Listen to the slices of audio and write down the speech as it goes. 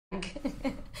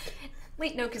ag.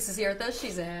 Leighton Okus is here with us.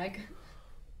 She's ag.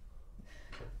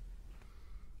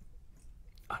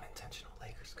 Unintentional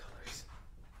Lakers colors.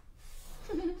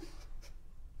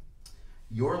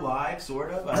 You're live,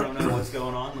 sort of. I don't know what's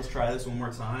going on. Let's try this one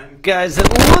more time. Guys, it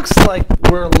looks like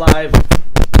we're live.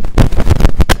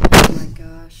 Oh my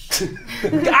gosh.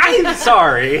 I'm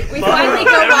sorry. We finally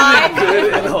go live.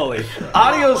 Good and holy.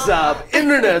 Audio's up.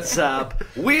 Internet's up.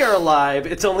 We are live.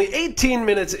 It's only 18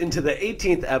 minutes into the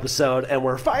 18th episode, and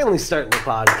we're finally starting the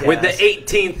podcast. With the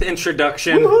 18th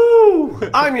introduction. Woohoo!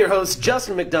 I'm your host,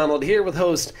 Justin MacDonald, here with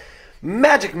host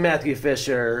Magic Matthew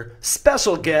Fischer,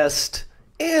 special guest,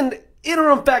 and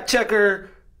interim fact checker,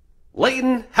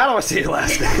 Leighton, how do I say your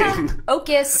last name?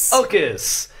 Okus.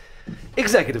 Okus.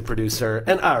 Executive producer,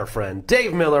 and our friend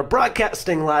Dave Miller,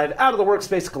 broadcasting live out of the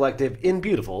Workspace Collective in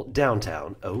beautiful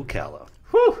downtown Ocala.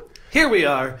 Whew. Here we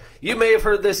are. You may have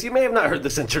heard this, you may have not heard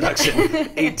this introduction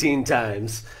 18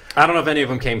 times. I don't know if any of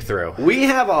them came through. We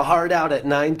have a hard out at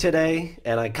 9 today,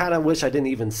 and I kind of wish I didn't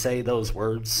even say those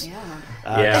words. Yeah.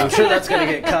 I'm sure that's going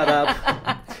to get cut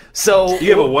up. So You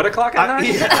have a what o'clock at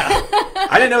night? Yeah.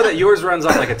 I didn't know that yours runs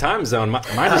on like a time zone. Mine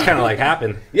just kind of like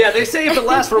happened. Yeah, they say if it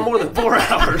lasts for more than 4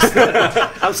 hours,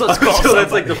 I'm supposed to call So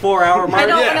that's like the 4-hour mark? I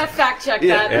don't Yeah. want to fact check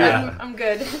Yeah. that. Yeah. I'm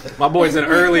good. My boy's an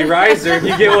early riser.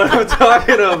 You get what I'm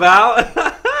talking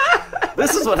about?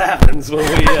 This is what happens when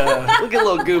we get a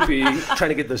little goopy trying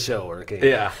to get the show working.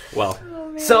 Yeah, well.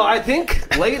 So I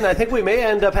think, Leighton, we may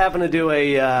end up having to do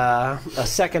a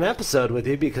second episode with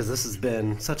you because this has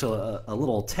been such a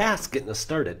little task getting us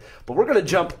started. But we're going to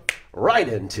jump right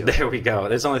into it. There we go.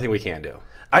 That's the only thing we can do.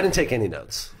 I didn't take any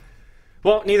notes.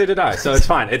 Well, neither did I, so it's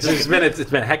fine. It's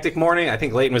been a hectic morning. I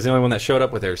think Leighton was the only one that showed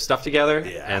up with her stuff together,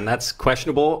 and that's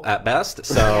questionable at best.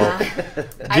 So,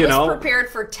 I was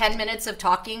prepared for 10 minutes of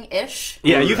talking-ish.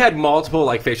 Yeah, you've had multiple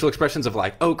like facial expressions of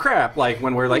like, oh crap, like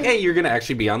when we're like, hey, you're gonna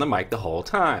actually be on the mic the whole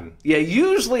time. Yeah,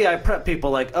 usually I prep people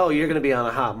like, oh, you're going to be on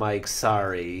a hot mic,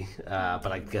 sorry.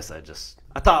 But I guess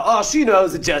I thought, oh, she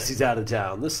knows that Jesse's out of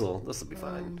town. This'll be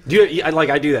fine.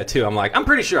 I do that too. I'm like, I'm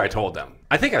pretty sure I told them.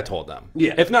 I think I told them.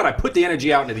 Yeah. If not, I put the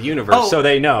energy out into the universe so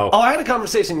they know. Oh, I had a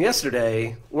conversation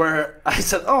yesterday where I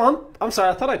said, oh, I'm sorry,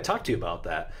 I thought I talked to you about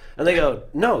that. And they go,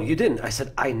 no, you didn't. I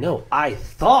said, I know. I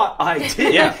thought I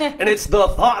did. Yeah. And it's the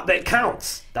thought that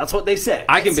counts. That's what they say.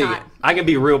 I can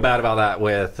be real bad about that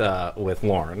with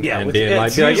Lauren. Yeah, and be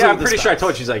like, yeah, I'm pretty sure I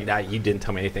told you. She's like, nah, you didn't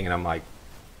tell me anything. And I'm like,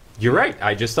 you're right.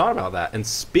 I just thought about that. And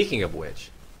speaking of which,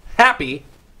 happy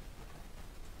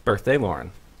birthday,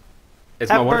 Lauren. It's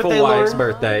Happy my wonderful birthday, wife's Lauren.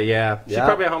 birthday. Yeah. She's Yeah.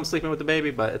 probably at home sleeping with the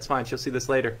baby, but it's fine. She'll see this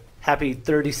later. Happy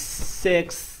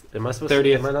 36th. Am I supposed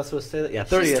 30th. Am I not supposed to say that? Yeah,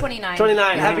 30th. She's 29.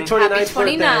 29. Happy 29th Happy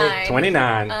 29. birthday.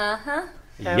 29. Uh-huh.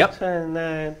 Yep.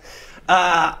 29.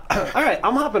 All right,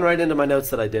 I'm hopping right into my notes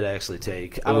that I did actually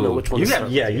take. I don't know which one to start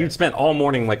with yet. You spent all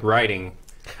morning like writing.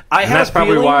 I And had that's a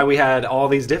probably feeling- why we had all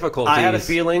these difficulties. I had a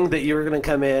feeling that you were going to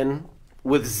come in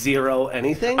with zero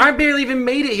anything. I barely even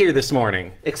made it here this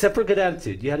morning. Except for good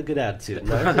attitude. You had a good attitude,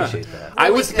 and I appreciate that. I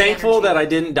was good thankful energy. that I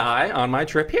didn't die on my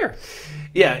trip here.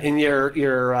 Yeah, in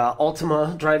your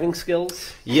Ultima driving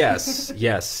skills. Yes,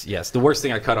 yes, yes. The worst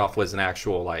thing I cut off was an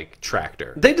actual like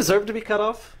tractor. They deserve to be cut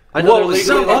off. I know they're Well, legally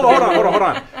so, allowed to- hold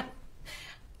on.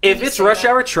 If it's say rush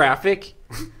that? hour traffic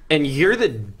and you're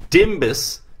the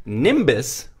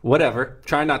Nimbus, whatever,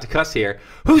 trying not to cuss here,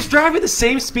 who's driving the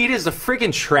same speed as a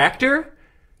friggin' tractor,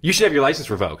 you should have your license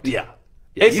revoked. Yeah.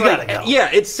 It's you like, gotta go. yeah,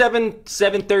 it's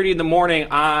 7:30 in the morning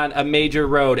on a major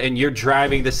road, and you're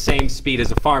driving the same speed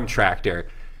as a farm tractor.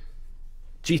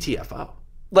 GTFO.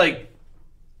 Like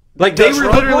Like Dutch they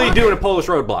were literally roadblock? doing a Polish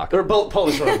roadblock. or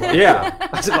Polish roadblock. Yeah,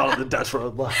 I just call it the Dutch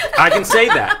roadblock. I can say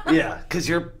that. Yeah, because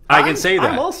you're. I can say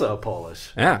that. I'm also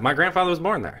Polish. Yeah, my grandfather was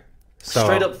born there. So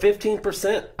Straight up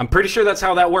 15%. I'm pretty sure that's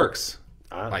how that works.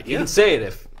 Like you yeah. can say it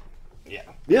if. Yeah.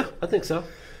 Yeah, I think so.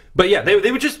 But yeah,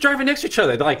 they were just driving next to each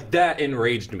other. Like that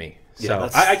enraged me. So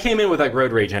that's- I came in with like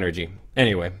road rage energy.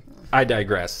 Anyway, I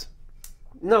digress.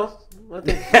 No, I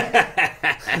think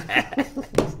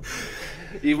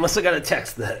you must have got a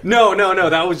text that. No,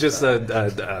 that was just a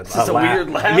It's a weird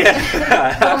laugh.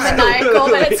 Yeah, Maniacal,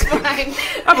 but it's fine.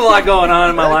 I have a lot going on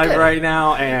in my life right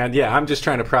now, and yeah, I'm just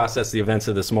trying to process the events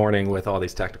of this morning with all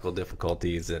these technical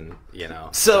difficulties, and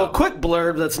So, quick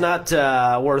blurb that's not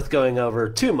worth going over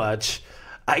too much.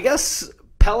 I guess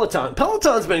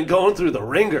Peloton's been going through the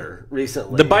ringer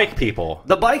recently. the bike people,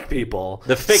 The bike people.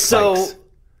 the fake bikes.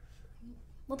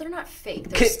 Well, they're not fake.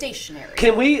 They're stationary.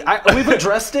 Can we? We've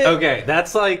addressed it. Okay,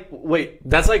 that's like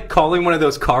that's like calling one of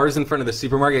those cars in front of the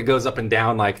supermarket. It goes up and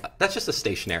down. Like that's just a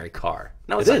stationary car.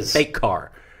 No, it's It a is. fake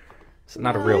car. It's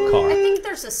not a real car. I think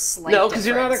there's a slight No, because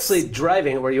you're not actually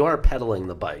driving it where you are pedaling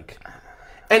the bike.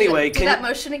 Anyway, do that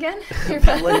motion again? You're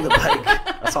pedaling the bike.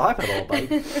 That's how I pedal a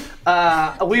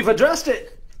bike. We've addressed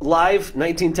it live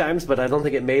 19 times, but I don't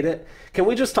think it made it. Can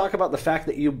we just talk about the fact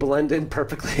that you blend in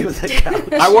perfectly with the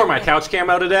couch? I wore my couch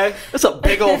camo today. It's a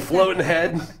big old floating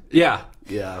head. Yeah.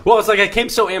 Yeah. Well, it's like I came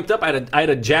so amped up. I had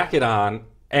a jacket on,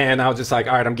 and I was just like,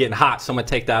 all right, I'm getting hot, so I'm going to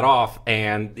take that off,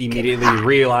 and immediately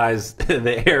realized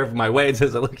the air of my waves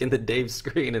as I look into Dave's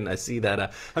screen, and I see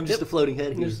that I'm just a floating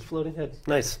head. You're just a floating head.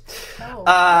 Nice. Oh,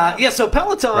 yeah, so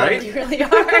Peloton. Right? you really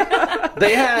are.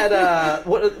 They had,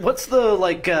 what's the,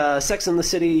 like, Sex and the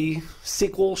City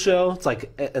sequel show? It's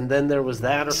like, and then there was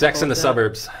that or Sex in the like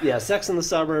Suburbs. Yeah, Sex in the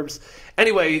Suburbs.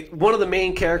 Anyway, one of the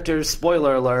main characters,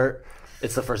 spoiler alert,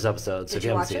 it's the first episode, so if you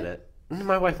haven't seen it.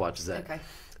 My wife watches it. Okay.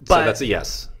 So that's a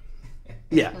yes.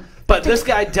 Yeah, but this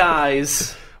guy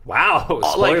dies. Wow,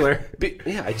 spoiler.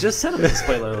 Yeah, I just said it was a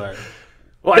spoiler alert.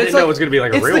 Well, I didn't know it was going to be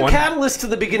like a real one. It's the catalyst to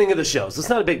the beginning of the show, so it's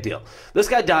not a big deal. This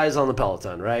guy dies on the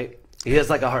Peloton, right? He has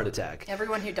like a heart attack.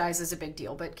 Everyone who dies is a big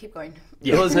deal, but keep going.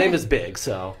 Yeah. Well, his name is Big,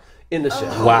 so in the show.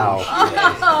 Wow.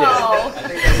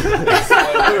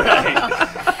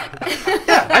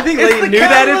 Yeah, I think Leighton knew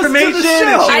that information,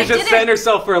 and she was just setting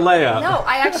herself for a layup. No,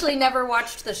 I actually never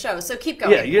watched the show, so keep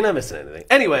going. Yeah, you're not missing anything.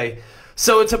 Anyway,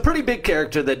 so it's a pretty big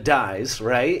character that dies,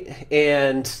 right?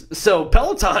 And so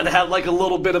Peloton had like a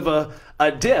little bit of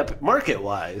a dip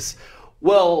market-wise.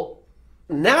 Well,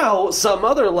 now some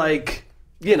other like,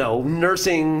 you know,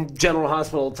 nursing general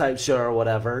hospital type show or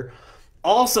whatever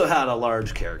also had a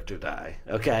large character die,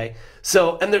 okay?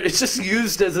 So, and it's just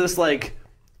used as this like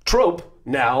trope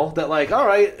now that like, all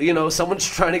right, you know, someone's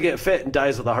trying to get fit and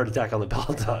dies with a heart attack on the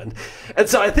Peloton. And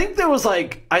so I think they were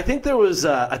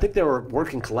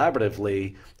working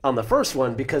collaboratively on the first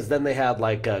one, because then they had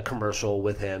like a commercial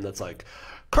with him that's like,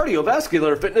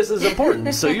 cardiovascular fitness is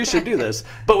important, so you should do this.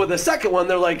 But with the second one,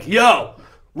 they're like, yo,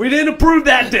 we didn't approve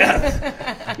that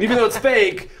death. Even though it's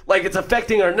fake, like it's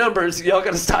affecting our numbers, y'all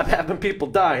gotta stop having people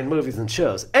die in movies and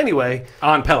shows. Anyway.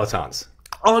 On Pelotons.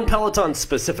 On Peloton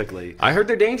specifically. I heard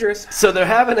they're dangerous. So they're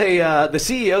having the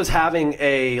CEO's having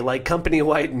a like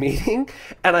company-wide meeting,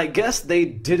 and I guess they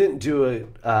didn't do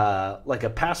like a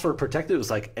password protected. It was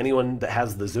like anyone that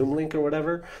has the Zoom link or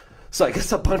whatever. So I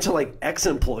guess a bunch of like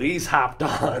ex-employees hopped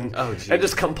on and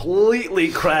just completely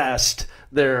crashed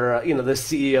their the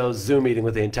CEO's Zoom meeting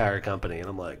with the entire company. And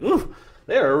I'm like, ooh.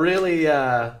 They're really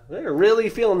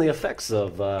feeling the effects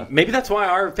of. Maybe that's why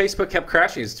our Facebook kept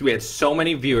crashing. We had so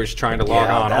many viewers trying to log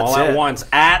on all at once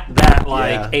at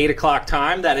that 8 o'clock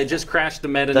time that it just crashed the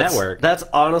Meta network. That's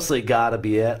honestly got to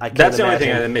be it. That's the only thing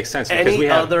that makes sense. Because we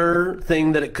have other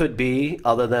thing that it could be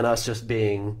other than us just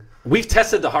being. We've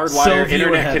tested the hardwired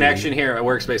internet connection here at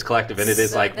Workspace Collective, and it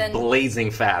is like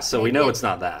blazing fast. So we know it's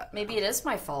not that. Maybe it is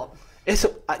my fault. It's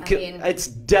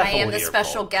definitely I am the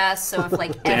special guest, so if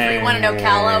like everyone in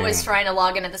Ocala was trying to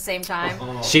log in at the same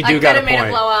time, she got a point. I could have made it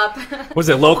blow up. Was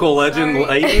it local legend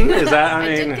Leighton? Is that? I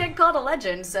did get called a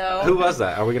legend. So who was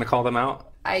that? Are we going to call them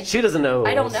out? She doesn't know.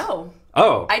 I don't know.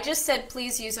 Oh, I just said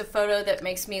please use a photo that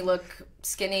makes me look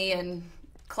skinny and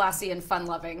classy and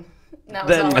fun-loving.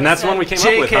 And that's one we came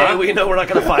up with, huh? We know we're not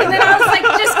going to find that. And then I was like,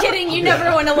 just kidding. You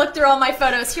never want to look through all my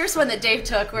photos. Here's one that Dave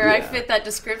took where I fit that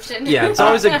description. Yeah, it's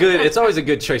always a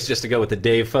good choice just to go with the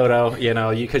Dave photo,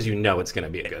 because you know it's going to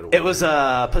be a good one. It was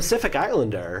a Pacific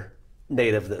Islander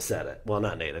native that said it. Well,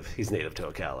 not native. He's native to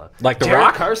Ocala. Like the Jared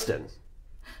Rock? Karsten.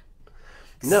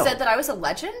 No. Said that I was a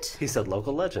legend? He said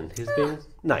local legend. He's being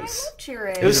nice.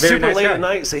 It was super late at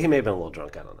night, so he may have been a little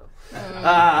drunk. I don't know.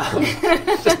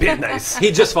 Just being nice.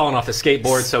 He'd just fallen off a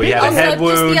skateboard, so he had a head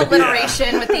wound. Just the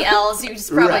alliteration with the L's. He was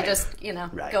probably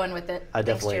going with it. I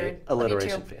definitely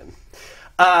alliteration fan.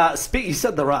 You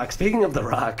said The Rock. Speaking of The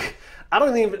Rock,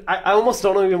 I almost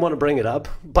don't even want to bring it up,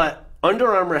 but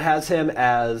Under Armour has him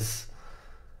as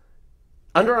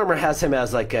like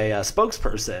a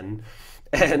spokesperson,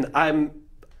 and I'm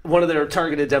one of their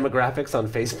targeted demographics on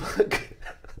Facebook.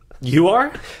 You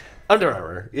are? Under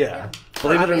Armour, yeah.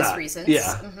 Believe it or not. Reasons.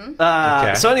 Yeah.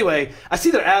 Mm-hmm. So anyway, I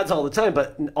see their ads all the time,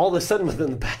 but all of a sudden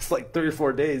within the past 3 or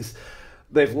 4 days,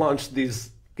 they've launched these,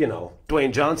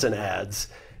 Dwayne Johnson ads,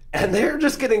 and they're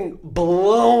just getting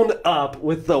blown up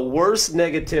with the worst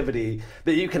negativity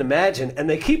that you can imagine, and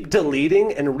they keep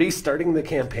deleting and restarting the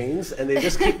campaigns, and they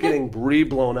just keep getting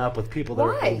re-blown up with people that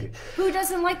are angry. Who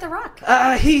doesn't like The Rock?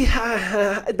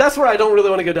 That's where I don't really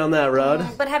want to go down that road.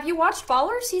 But have you watched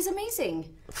Ballers? He's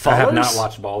amazing. Ballers? I have not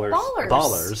watched Ballers.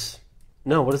 Ballers.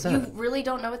 No, what is that? You really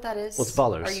don't know what that is? What's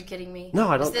Ballers? Are you kidding me? No,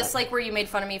 I don't. Is this like where you made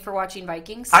fun of me for watching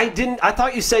Vikings? I didn't. I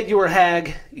thought you said you were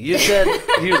hag. You said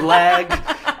you lag,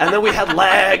 and then we had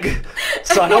lag.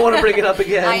 So I don't want to bring it up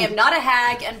again. I am not a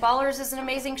hag, and Ballers is an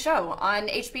amazing show on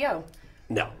HBO.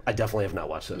 No, I definitely have not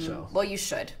watched that show. Well, you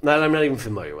should. I'm not even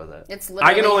familiar with it. It's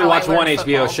literally I can only how watch I one learned HBO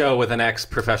football. show with an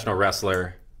ex-professional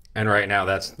wrestler, and right now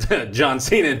that's John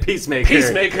Cena and Peacemaker.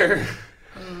 Peacemaker.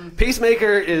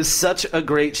 Peacemaker is such a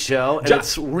great show, and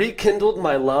it's rekindled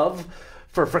my love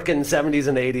for frickin' 70s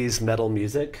and 80s metal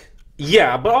music.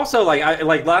 Yeah, but also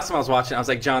like last time I was watching, I was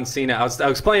like John Cena. I was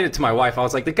explaining it to my wife. I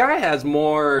was like, the guy has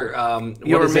more.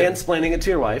 You were mansplaining it to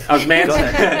your wife. I was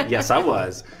mansplaining. Yes, I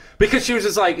was, because she was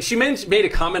just like she made a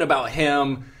comment about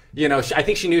him. You know, I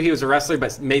think she knew he was a wrestler,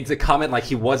 but made the comment like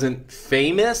he wasn't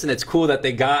famous, and it's cool that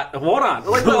they got. Hold on,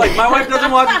 like my wife doesn't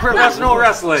watch professional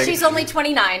wrestling. She's only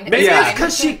 29. Maybe Yeah. it's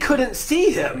because she couldn't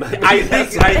see him. I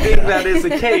think that is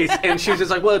the case, and she was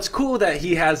just like, "Well, it's cool that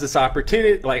he has this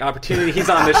opportunity. He's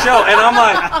on the show," and I'm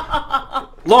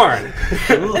like, "Lauren."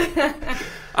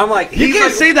 I'm like, You he's can't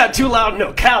like, say that too loud in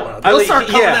Ocala. They'll like, start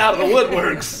coming yeah. out of the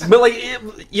woodworks. But like,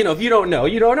 you know, if you don't know,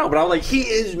 you don't know. But I'm like, he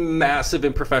is massive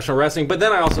in professional wrestling. But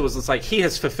then I also was just like, he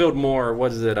has fulfilled more.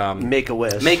 What is it?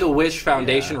 Make-A-Wish. Make-A-Wish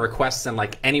Foundation requests than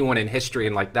like anyone in history,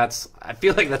 and like I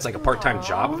feel like that's like a part-time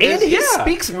job. of And his. he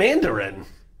speaks Mandarin.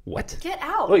 What? Get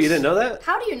out. Oh, you didn't know that?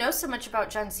 How do you know so much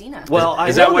about John Cena? Well, I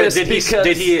Is that know what this did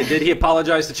he did he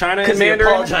apologize to China in because he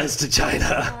Mandarin? apologized to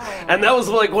China, and that was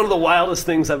like one of the wildest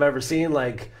things I've ever seen.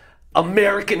 Like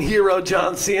American hero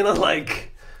John Cena,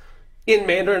 like in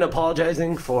Mandarin,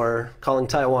 apologizing for calling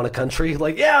Taiwan a country.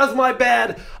 Like, yeah, it's my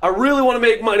bad. I really want to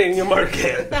make money in your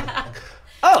market.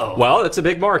 Oh, Well, it's a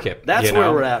big market. that's you where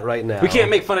know? we're at right now. We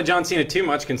can't make fun of John Cena too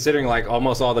much, considering like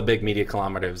almost all the big media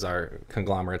conglomerates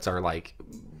are like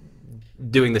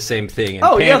doing the same thing and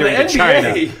Oh yeah, the pandering to China.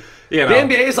 NBA. You know? The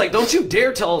NBA is like, don't you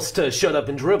dare tell us to shut up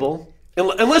and dribble.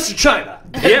 Unless you're China.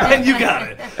 Yeah. Then you got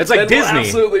it. It's like Then we'll Disney.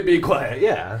 absolutely be quiet.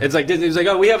 Yeah. It's like Disney's like,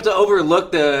 oh, we have to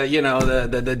overlook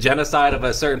the genocide of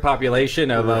a certain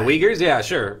population of Uyghurs. Yeah,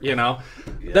 sure,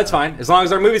 that's fine as long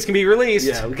as our movies can be released.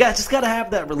 Yeah, we just got to have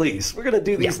that release. We're gonna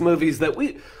do these movies that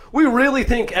we really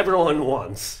think everyone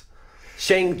wants.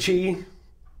 Shang-Chi.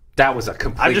 That was a I'm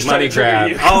complete just money trying to trigger grab.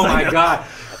 you, 'cause Oh I my know. god!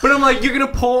 But I'm like, you're gonna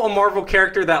pull a Marvel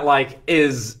character that like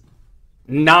is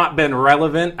not been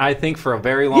relevant, I think, for a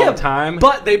very long time.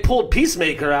 But they pulled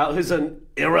Peacemaker out, who's an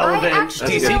irrelevant I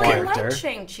actually DC really character. liked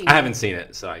Shang-Chi. I haven't seen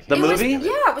it, so I can't. The It was- movie?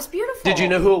 yeah, it was beautiful. Did you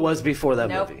know who it was before that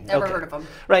Nope, movie? never heard of him.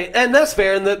 Right, and that's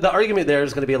fair. And the argument there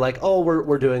is going to be like, oh,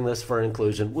 we're doing this for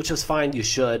inclusion, which is fine. You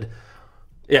should.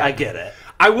 Yeah, I get it.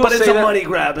 I will but it's say a that- money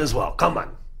grab as well. Come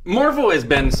on. Marvel has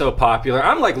been so popular.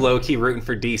 I'm like low-key rooting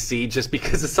for DC just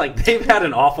because it's like they've had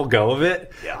an awful go of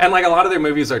it. Yeah. And like a lot of their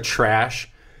movies are trash.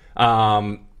 So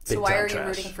why time are you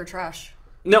trash. rooting for trash?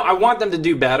 No, I want them to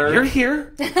do better. You're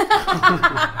here.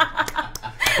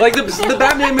 Like the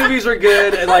Batman movies were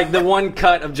good, and like the one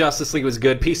cut of Justice League was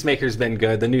good. Peacemaker's been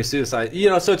good. The new Suicide,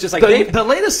 so it's just like The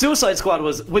latest Suicide Squad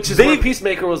which is where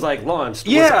Peacemaker was like launched.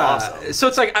 Was awesome. So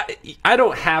it's like I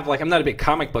don't have I'm not a big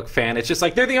comic book fan. It's just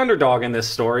like they're the underdog in this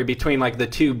story between like the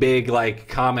two big like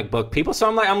comic book people. So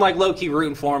I'm like low key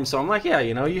rooting for them. So I'm like, yeah,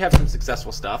 you have some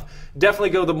successful stuff.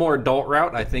 Definitely go the more adult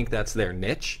route. I think that's their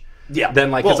niche. Yeah.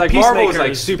 Then like well, because like Marvel was Peacemaker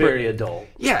like is super very adult.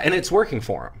 Yeah, and it's working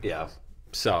for them. Yeah.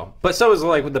 So, but so is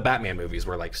like with the Batman movies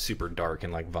were like super dark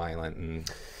and like violent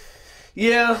and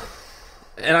Yeah.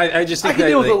 and I just think I can that,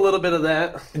 deal with like, a little bit of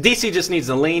that. DC just needs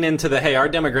to lean into hey, our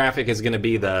demographic is going to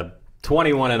be the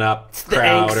 21 and up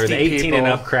crowd or the angsty 18 and people.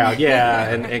 up crowd. Yeah,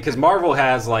 and because Marvel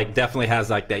has definitely has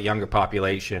that younger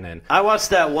population and I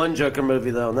watched that one Joker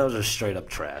movie though, and that was just straight up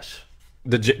trash.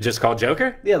 just called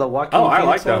Joker. Yeah, the Joaquin Oh, I Phoenix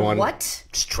like that one. What?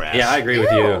 It's trash. Yeah, I agree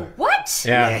with Ew, you. What?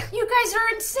 Yeah. You guys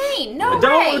are insane. No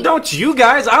way. Don't you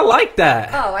guys? I like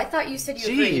that. Oh, I thought you said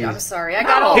you agreed. Jeez. I'm sorry. I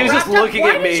got all He was just wrapped up. looking Why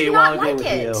at did me you while not agreeing like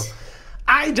with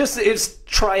it? you. It's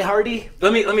try hardy.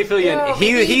 Let me fill you No, in.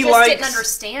 maybe He you just likes. didn't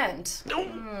understand.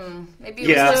 Maybe it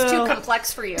Yeah. was just too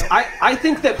complex for you. I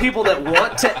think that people that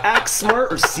want to act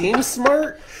smart or seem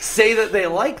smart say that they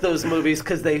like those movies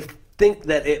because they think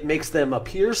that it makes them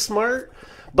appear smart.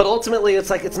 But ultimately, it's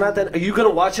like it's not that. Are you going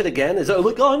to watch it again? Is it I'm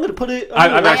going to put it?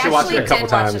 I've I actually watched it a couple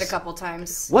did watch times. it a couple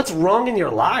times. What's wrong in your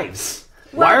lives?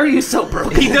 Why are you so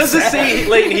broken? He does this inside? thing,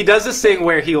 Leighton. He does this thing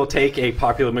where he will take a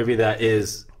popular movie that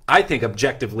is, I think,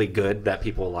 objectively good that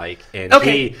people like, and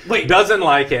he doesn't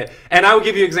like it. And I will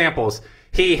give you examples.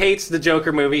 He hates the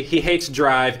Joker movie. He hates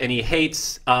Drive, and he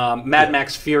hates Mad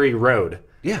Max Fury Road.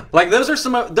 Yeah, like those are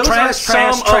some of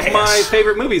my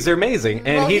favorite movies. They're amazing,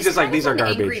 and Well, he's just like kind these of are an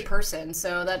garbage. angry person,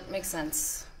 so that makes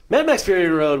sense. Mad Max Fury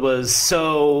Road was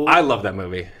so... I love that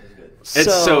movie. It's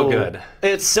so good.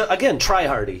 It's so, again,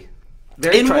 try-hardy.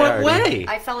 Very In try-hardy. what way?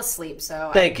 I fell asleep,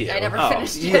 so Thank you. I never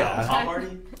finished it. Yeah. Tom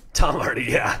Hardy? Tom Hardy,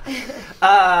 yeah.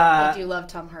 I do love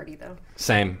Tom Hardy, though.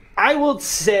 Same. I will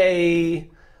say...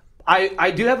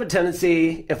 I do have a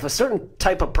tendency, if a certain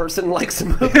type of person likes a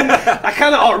movie, I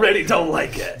kind of already don't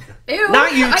like it. Ew,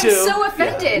 Not you two. I'm so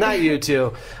offended. Yeah, not you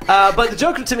two. But the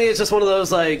Joker to me is just one of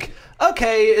those like,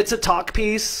 okay, it's a talk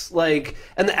piece, like,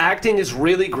 and the acting is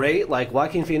really great. Like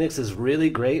Joaquin Phoenix is really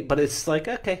great, but it's like,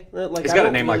 okay, like He's got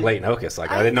a name like Leighton Okus.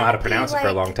 Like I didn't know how to pronounce it for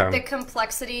a long time. The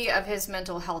complexity of his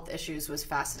mental health issues was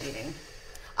fascinating.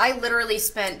 I literally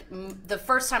spent, the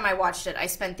first time I watched it, I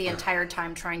spent the entire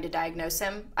time trying to diagnose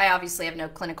him. I obviously have no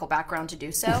clinical background to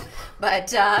do so, but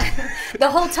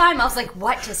the whole time I was like,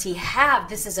 what does he have?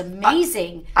 This is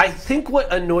amazing. I think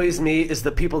what annoys me is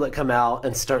the people that come out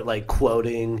and start like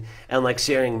quoting and like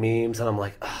sharing memes, and I'm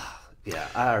like, oh, yeah,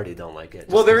 I already don't like it.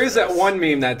 Well, there is that one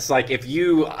meme that's like, if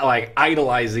you like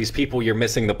idolize these people, you're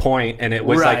missing the point. And it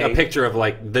was like a picture of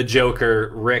like the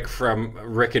Joker, Rick from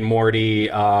Rick and Morty,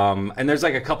 and there's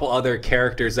like a couple other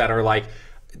characters that are like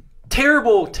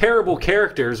terrible, terrible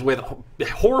characters with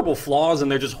horrible flaws,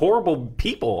 and they're just horrible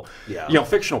people. Yeah, you know,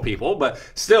 fictional people, but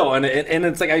still, and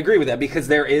it's like I agree with that because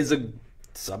there is a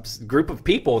group of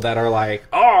people that are like,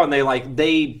 oh, and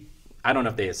they. I don't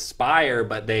know if they aspire,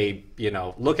 but they, you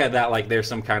know, look at that like there's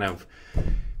some kind of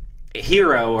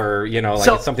hero or, you know, like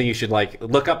it's something you should like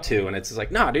look up to. And it's just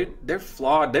like, no, dude, they're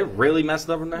flawed. They're really messed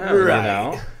up in the head, right. You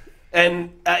know?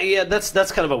 And yeah, that's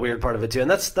kind of a weird part of it too.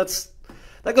 And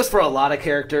that goes for a lot of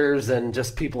characters and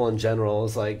just people in general.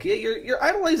 It's like, yeah, you're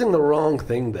idolizing the wrong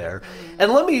thing there.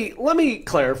 And let me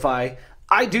clarify.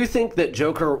 I do think that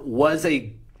Joker was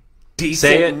a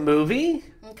decent movie.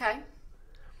 Okay.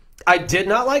 I did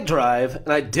not like Drive,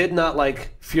 and I did not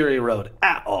like Fury Road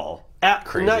at all.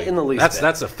 Not in the least bit.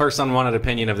 That's the first unwanted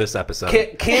opinion of this episode.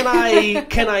 Can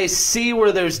I see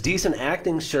where there's decent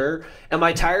acting? Sure. Am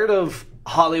I tired of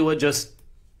Hollywood just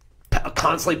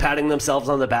constantly patting themselves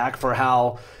on the back for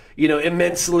how, you know,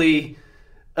 immensely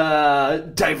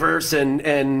diverse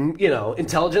and you know,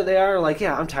 intelligent they are? Like,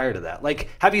 yeah, I'm tired of that. Like,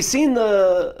 have you seen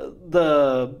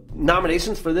the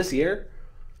nominations for this year?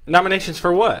 Nominations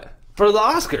for what? For the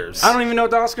Oscars. I don't even know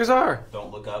what the Oscars are.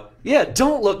 Don't Look Up. Yeah,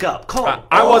 Don't Look Up. Call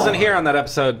I wasn't here on that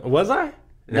episode. Was I?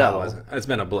 No. I wasn't. It's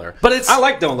been a blur. But I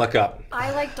like Don't Look Up.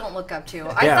 I like Don't Look Up too.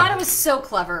 I thought it was so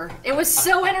clever. It was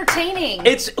so entertaining.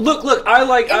 It's look. I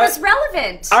like. It was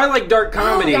relevant. I like dark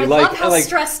comedy. I love how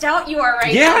stressed out you are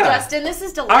right now, Justin. This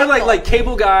is delightful. I like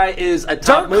Cable Guy is a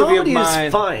top movie of mine. Dark comedy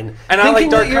is fine. And I like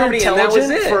dark comedy, and that was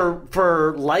it.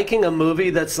 For liking a movie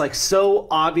that's like so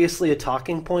obviously a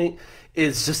talking point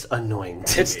is just annoying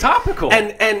to It's me. topical.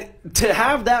 And to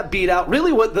have that beat out,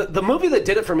 really what the movie that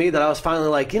did it for me, that I was finally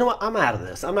like, you know what, I'm out of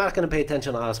this. I'm not going to pay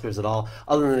attention to Oscars at all,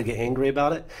 other than to get angry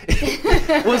about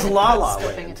it, was La La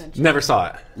Land. Never saw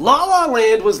it. La La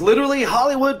Land was literally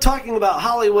Hollywood talking about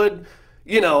Hollywood,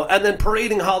 you know, and then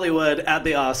parading Hollywood at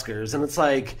the Oscars. And it's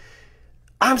like,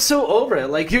 I'm so over it.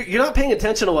 Like, you're not paying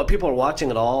attention to what people are watching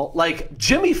at all. Like,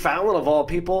 Jimmy Fallon, of all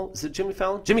people, is it Jimmy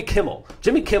Fallon? Jimmy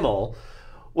Kimmel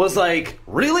was like,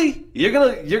 really? You're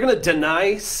gonna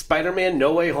deny Spider-Man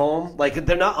No Way Home? Like,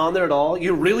 they're not on there at all?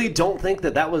 You really don't think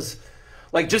that was,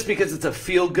 like, just because it's a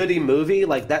feel-goody movie,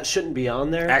 like, that shouldn't be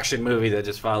on there? Action movie that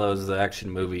just follows the action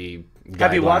movie guidelines.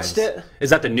 Have you watched it? Is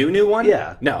that the new one?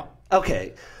 Yeah. No.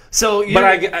 Okay. So But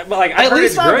I heard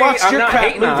it's great. I'm not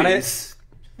hating on it.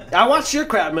 I watched your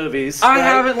crap movies. I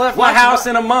haven't left my house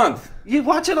in a month. You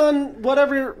watch it on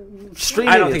whatever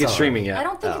streaming. I don't think it's streaming yet. I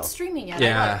don't think it's streaming yet.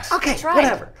 Yeah. Okay,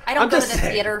 whatever. I don't go to the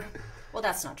saying. theater. Well,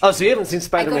 that's not true. Oh, so you haven't seen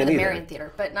Spider-Man either? I go to the either? Marion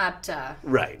Theater, but not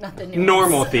right. Not the new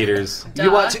normal ones. theaters.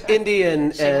 You watch indie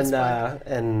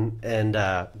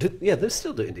they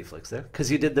still do indie flicks there because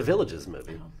you did the Villages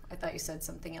movie. Oh, I thought you said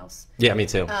something else. Yeah, me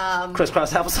too.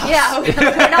 Crisscross applesauce. Yeah,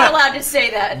 we're not allowed to say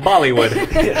that. Bollywood.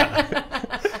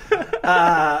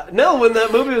 No, when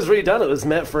that movie was redone, it was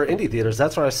meant for indie theaters.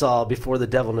 That's where I saw Before the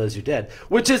Devil Knows You're Dead,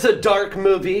 which is a dark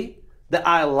movie that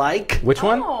I like. Which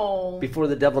one? Oh. Before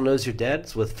the Devil Knows You're Dead.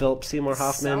 It's with Philip Seymour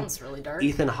Hoffman. Sounds really dark.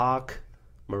 Ethan Hawke,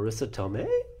 Marissa Tomei.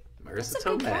 Marissa That's a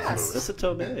good cast. Marissa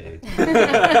Tomei.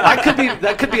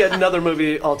 That could be another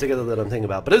movie altogether that I'm thinking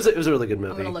about. But it was a really good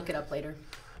movie. I'm gonna look it up later.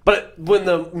 But when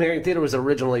the Marion Theater was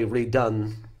originally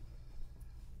redone,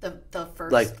 The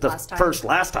first like the last time. first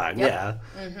last time, Yep. yeah.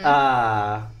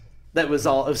 Mm-hmm. That was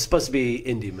all. It was supposed to be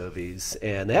indie movies,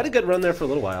 and they had a good run there for a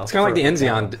little while. It's kind of like the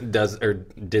Enzion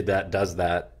does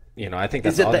that. You know, I think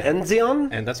that's Is it the Enzion?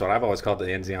 And that's what I've always called the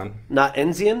Enzion. Not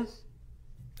Enzian?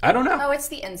 I don't know. Oh, it's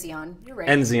the Enzion. You're right.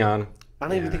 Enzion. I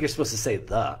don't even think you're supposed to say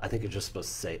the. I think you're just supposed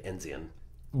to say Enzian.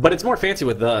 But it's more fancy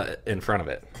with the in front of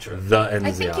it. Sure. The Enzian.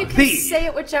 I think you can say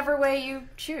it whichever way you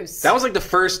choose. That was like the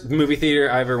first movie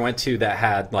theater I ever went to that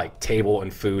had like table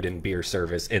and food and beer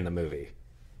service in the movie.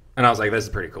 And I was like, this is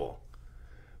pretty cool.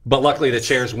 But luckily the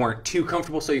chairs weren't too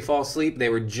comfortable so you fall asleep. They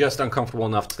were just uncomfortable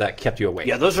enough that kept you awake.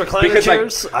 Yeah, those recliner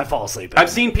chairs, I fall asleep in.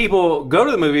 I've seen people go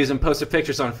to the movies and post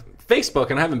pictures on Facebook,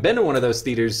 and I haven't been to one of those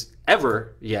theaters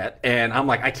ever yet. And I'm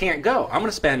like, I can't go. I'm going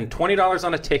to spend $20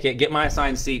 on a ticket, get my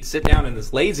assigned seat, sit down in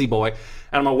this lazy boy, and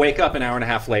I'm going to wake up an hour and a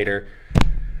half later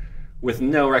with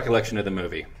no recollection of the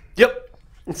movie. Yep.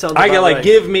 I get like,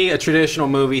 give me a traditional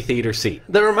movie theater seat.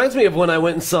 That reminds me of when I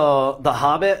went and saw The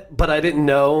Hobbit, but I didn't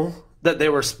know that they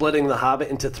were splitting The Hobbit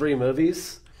into 3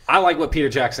 movies. I like what Peter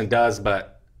Jackson does,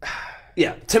 but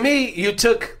yeah, to me, you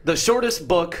took the shortest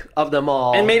book of them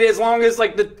all and made it as long as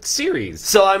like the series.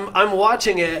 So I'm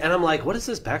watching it and I'm like, what is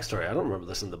this backstory? I don't remember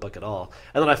this in the book at all.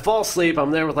 And then I fall asleep.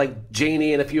 I'm there with like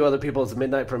Janie and a few other people. It's a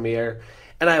midnight premiere,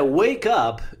 and I wake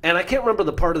up and I can't remember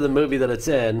the part of the movie that it's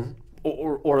in,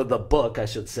 or the book, I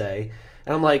should say.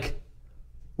 And I'm like,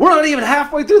 we're not even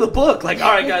halfway through the book. Like,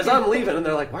 all right, guys, I'm leaving. And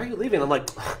they're like, why are you leaving? I'm like,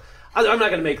 I'm not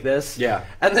going to make this. Yeah.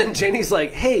 And then Janie's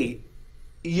like, hey,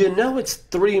 you know it's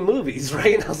 3 movies,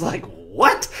 right? And I was like,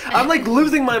 what? I'm like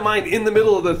losing my mind in the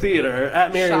middle of the theater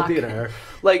at Marion Theater.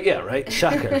 Like, yeah, right?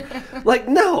 Shocker. Like,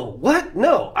 no, what?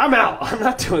 No, I'm out. I'm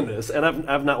not doing this. And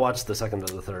I've not watched the second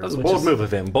or the third. That was a bold move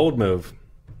of him. Bold move.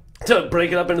 To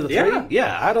break it up into the 3?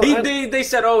 Yeah, I don't... They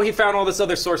said, oh, he found all this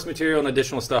other source material and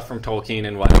additional stuff from Tolkien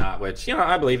and whatnot, which, you know,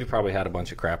 I believe he probably had a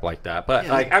bunch of crap like that. But,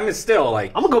 like, I'm still,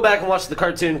 like... I'm going to go back and watch the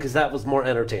cartoon because that was more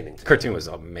entertaining. The cartoon was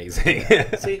amazing.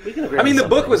 See, we can agree I mean, on the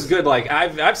book things. was good. Like,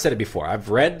 I've said it before. I've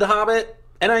read The Hobbit,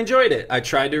 and I enjoyed it. I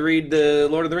tried to read the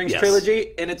Lord of the Rings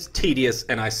trilogy, and it's tedious,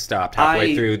 and I stopped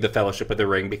halfway through The Fellowship of the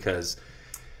Ring because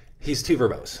he's too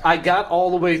verbose. I got all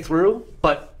the way through,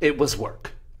 but it was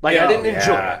work. Like, I didn't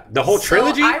enjoy it. The whole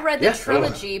trilogy? I read the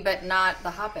trilogy, but not The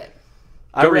Hobbit.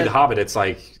 Go read The Hobbit. It's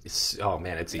like, oh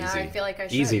man, it's easy. Now I feel like I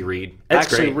should. Easy read. I It's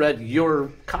actually great. read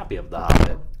your copy of The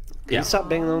Hobbit. Can you stop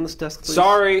banging on this desk, please?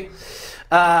 Sorry.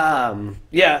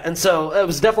 Yeah, and so it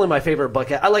was definitely my favorite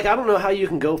book. I don't know how you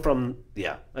can go from,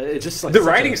 it just like... The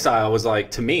writing style was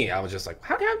like, to me, I was just like,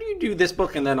 how do you do this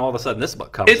book and then all of a sudden this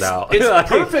book comes out? It's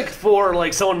perfect for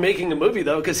like someone making a movie,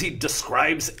 though, because he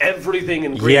describes everything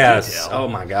in great detail. Oh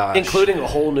my gosh. Including a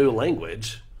whole new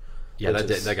language. Yeah,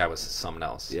 that guy was something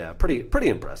else. Yeah, pretty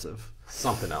impressive.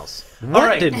 Something else.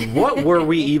 Right. What were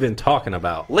we even talking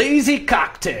about? Lazy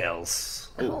cocktails.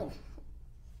 Oh.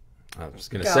 I was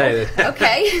going to say that.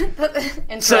 Okay.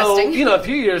 Interesting. So, a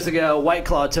few years ago, White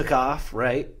Claw took off,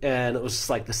 right? And it was just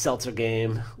like the seltzer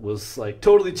game was like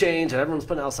totally changed, and everyone's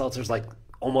putting out seltzers. Like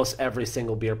almost every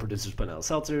single beer producer's putting out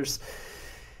seltzers.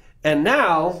 And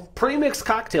now, pre-mixed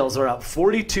cocktails are up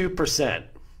 42%.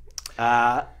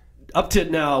 Up to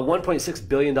now a $1.6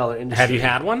 billion industry. Have you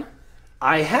had one?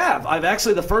 I have. I've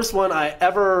actually, the first one I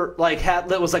ever had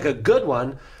that was like a good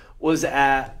one was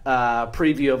at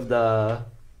preview of the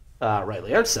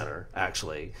Riley Arts Center,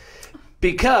 actually.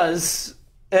 Because,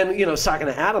 and I was talking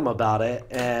to Adam about it,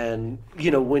 and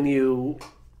when you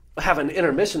have an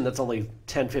intermission that's only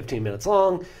 10-15 minutes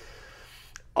long,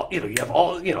 you have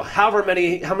all, how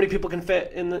many people can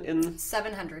fit in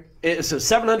 700. So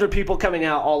 700 people coming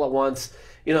out all at once.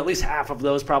 At least half of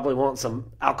those probably want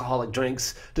some alcoholic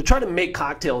drinks to try to make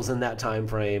cocktails in that time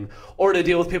frame, or to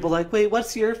deal with people like, wait,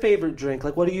 what's your favorite drink?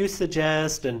 Like, what do you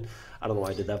suggest? And I don't know why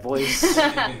I did that voice.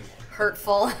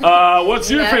 Hurtful. What's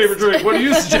your favorite drink? What do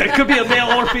you suggest? Could be a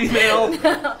male or female.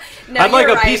 No, I'd like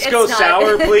a right. pisco It's not.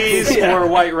 sour, please, Yeah. or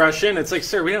white Russian. It's like,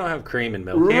 sir, we don't have cream and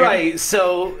milk here. Right.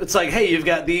 So it's like, hey, you've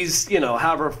got these,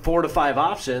 however, 4 to 5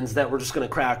 options that we're just going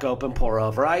to crack open, pour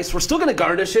over ice. We're still going to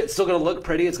garnish it. It's still going to look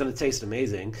pretty. It's going to taste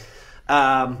amazing.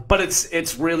 But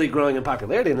it's really growing in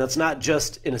popularity, and it's not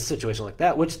just in a situation like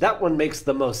that, which that one makes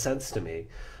the most sense to me.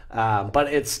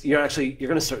 But you're going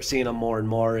to start seeing them more and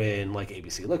more in like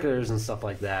ABC Liquors and stuff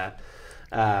like that.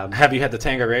 Have you had the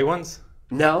Tanqueray ones?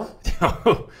 No.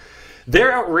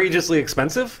 They're outrageously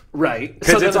expensive. Right.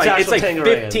 Because So it's there's like actual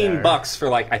Tanqueray in there. $15 for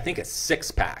like, I think a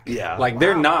 6-pack. Yeah. Like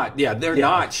they're not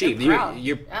not cheap. They're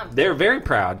proud. They're very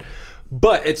proud.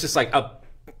 But it's just like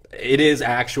it is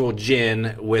actual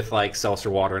gin with like seltzer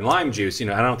water and lime juice. I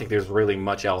don't think there's really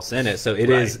much else in it. So it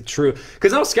is true.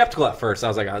 Because I was skeptical at first. I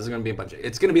was like, oh, this is going to be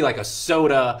it's going to be like a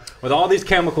soda with all these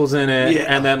chemicals in it,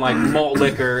 and then like malt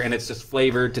liquor, and it's just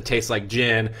flavored to taste like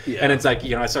gin. Yeah. And it's like,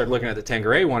 I started looking at the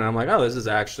Tanqueray one, and I'm like, oh, this is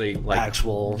actually like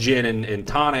actual gin and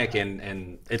tonic,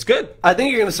 and it's good. I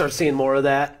think you're going to start seeing more of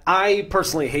that. I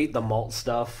personally hate the malt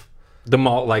stuff. The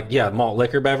malt, malt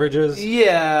liquor beverages.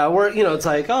 Yeah, where it's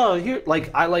like, oh, here,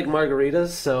 like I like margaritas,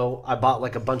 so I bought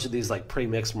like a bunch of these like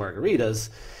pre-mixed margaritas,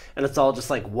 and it's all just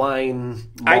like wine.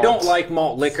 Malt. I don't like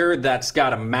malt liquor that's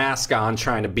got a mask on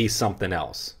trying to be something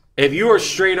else. If you are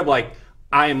straight up like,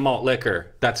 I am malt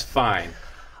liquor, that's fine.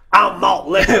 I'm malt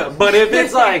liquor. But if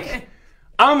it's like,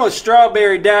 I'm a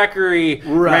strawberry daiquiri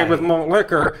made with malt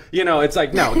liquor, it's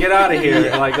like, no, get out of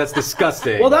here. Like, that's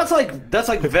disgusting. Well, that's like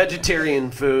vegetarian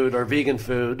food or vegan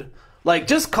food. Like,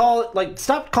 just call it, like,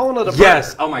 stop calling it a burger.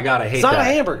 Yes. Oh my God, I hate that. It's not a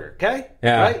hamburger, okay?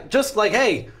 Yeah. Right? Just like,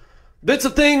 hey, that's a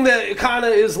thing that kind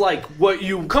of is like what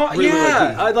you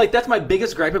really like. That's my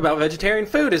biggest gripe about vegetarian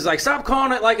food is like, stop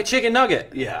calling it like a chicken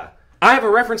nugget. Yeah. I have a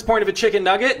reference point of a chicken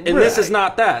nugget, and this is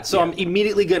not that. So I'm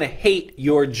immediately going to hate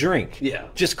your drink. Yeah.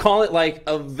 Just call it like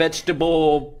a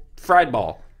vegetable fried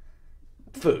ball.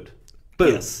 Food.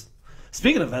 Yes.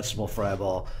 Speaking of vegetable fry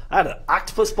ball, I had an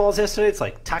octopus balls yesterday. It's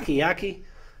like takoyaki.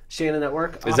 Shannon at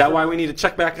work. Is that why we need to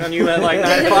check back on you at like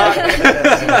 9 o'clock?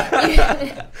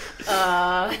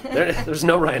 There's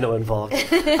no rhino involved.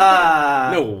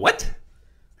 No, what?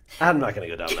 I'm not going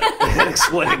to go down that and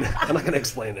explain. I'm not going to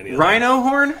explain any of that. Rhino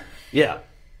horn? Yeah.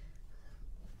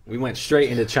 We went straight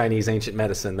into Chinese ancient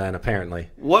medicine then, apparently.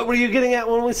 What were you getting at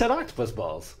when we said octopus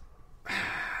balls?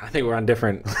 I think we're on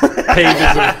different pages.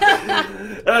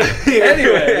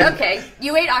 Anyway. Okay,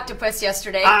 you ate octopus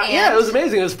yesterday. Yeah, it was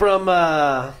amazing. It was from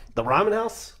the ramen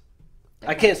house.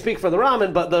 I can't speak for the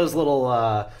ramen, but those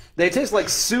little, they taste like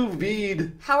sous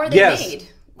vide. How are they made?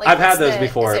 Like, I've had those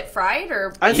before. Is it fried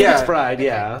or? I think it's fried,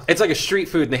 yeah. It's like a street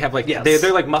food, and they have like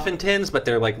they're like muffin tins, but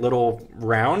they're like little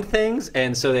round things,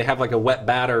 and so they have like a wet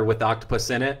batter with the octopus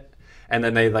in it, and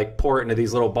then they like pour it into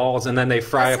these little balls, and then they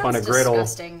fry up on a griddle.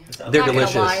 Disgusting. They're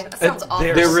delicious. That sounds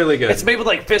awful. They're really good. It's made with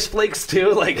like fish flakes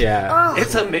too. Like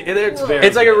it's very.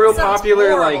 It's like a real Sounds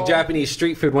popular horrible. like Japanese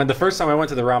street food. When the first time I went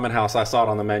to the ramen house, I saw it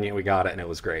on the menu, and we got it, and it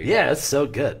was great. Yeah, it's so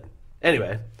good.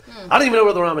 Anyway, I don't even know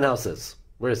where the ramen house is.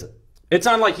 Where is it? It's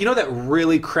on like that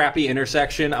really crappy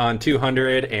intersection on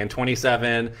 200 and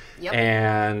 27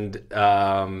 and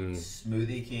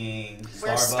Smoothie King,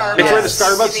 Starbucks. It's where the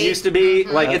Starbucks used to be.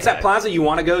 Like it's that plaza you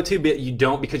want to go to, but you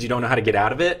don't because you don't know how to get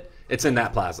out of it. It's in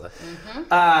that plaza.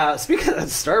 Speaking of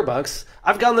Starbucks,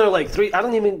 I've gone there like 3. I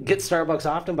don't even get Starbucks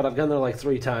often, but I've gone there like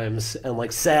 3 times and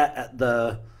like sat at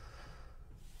the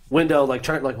window like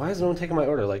trying like, why is no one taking my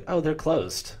order? Like, oh, they're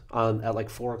closed at like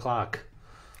 4 o'clock.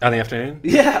 On the afternoon?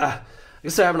 Yeah. I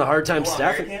guess they're having a hard time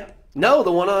staffing. No,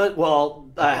 the one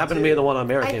on, happened to be the one on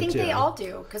American, I think too. they all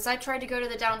do, because I tried to go to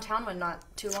the downtown one not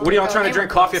too long ago. What are y'all trying to drink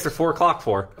coffee after 4 o'clock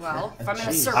for? Well, if I'm going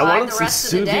to I survive wanted the some rest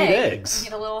of the sous vide day, eggs.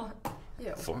 get a little...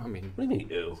 Ew. I mean, What do you mean,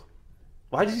 ew?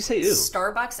 Why did you say ew?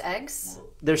 Starbucks eggs?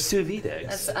 They're sous vide eggs.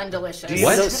 That's undelicious. Do you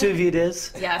know what sous vide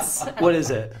is? Yes. What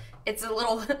is it? It's a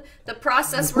little... the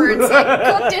process where it's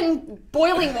like cooked in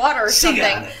boiling water or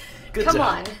something. Good Come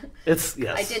job. on. Yes.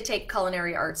 I did take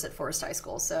culinary arts at Forest High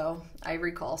School, so I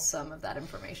recall some of that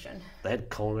information. They had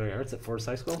culinary arts at Forest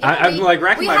High School? I'm like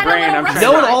racking my had a brain. little I'm trying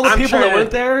restaurant. Knowing all the I'm people trying that to-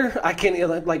 went there, I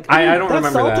can't like. I don't that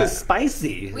remember salt that. is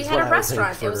spicy. We is had what a I would think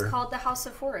restaurant. It was for- called the House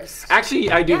of Forest.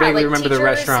 Actually, I do Yeah, vaguely like remember the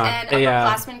teachers restaurant. and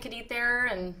upperclassmen could eat there,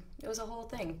 and it was a whole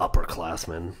thing.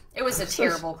 Upperclassmen. It was a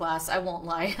terrible class. I won't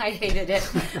lie. I hated it,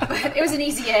 but it was an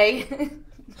easy A.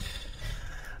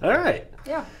 All right.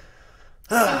 Yeah.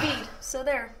 Sous vide. So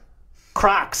there.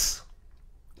 Crocs.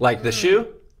 Like the shoe?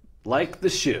 Like the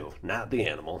shoe, not the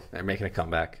animal. They're making a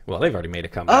comeback. Well, they've already made a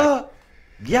comeback.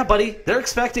 Yeah, buddy. They're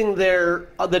expecting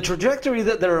the trajectory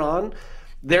that they're on,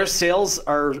 their sales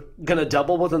are going to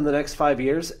double within the next 5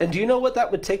 years. And do you know what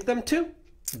that would take them to?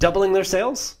 Doubling their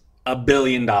sales? $1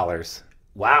 billion.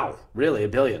 Wow. Really?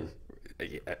 $1 billion?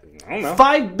 I don't know.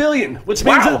 $5 billion, which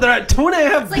means that they're at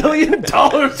 $2.5 billion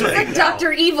dollars right Like now.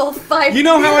 Dr. Evil 5 You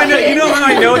know how I know? You know how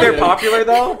I know they're Yeah. popular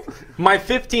though? My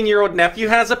 15-year-old nephew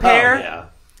has a pair, Oh, yeah.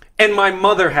 and my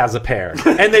mother has a pair,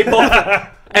 and they both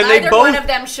Neither one of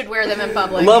them should wear them in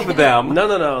public. love them.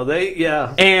 No.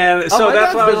 Yeah. And so my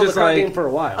that's dad's why I been was on just the Croc like, game for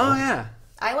a while. oh yeah.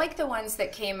 I like the ones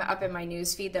that came up in my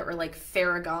newsfeed that were like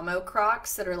Ferragamo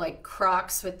Crocs that are like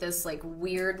Crocs with this like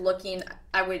weird looking.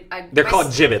 They're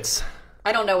called gibbets.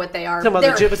 I don't know what they are. Talking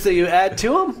about the gibbets that you add to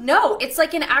them? No, it's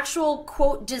like an actual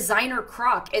quote designer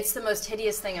Croc. It's the most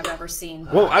hideous thing I've ever seen.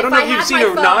 Well, I don't know if you've seen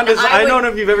a I don't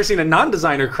know if you've ever seen a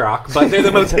non-designer Croc, but they're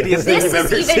the most hideous thing This you've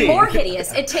ever is seen. even more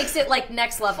hideous. It takes it like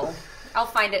next level. I'll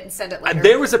find it and send it later.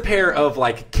 There was a pair of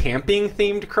like camping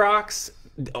themed Crocs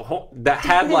that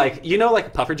had like, you know, like a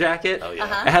puffer jacket. Oh,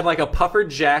 yeah. It had like a puffer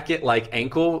jacket, like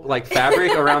ankle, like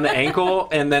fabric around the ankle,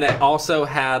 and then it also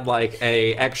had like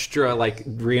a extra like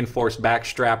reinforced back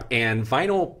strap and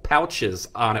vinyl pouches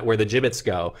on it where the gibbets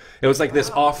go. It was like this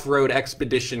off-road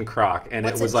expedition Croc, and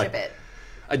What's it was a like gibbet?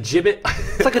 a gibbet.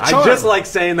 It's like a I charm. just like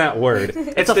saying that word.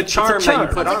 It's the charm that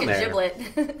you put It's on like a there.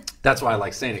 giblet. That's why I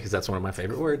like saying it, because that's one of my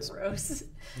favorite words. Gross.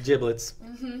 Giblets.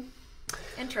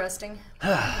 Interesting.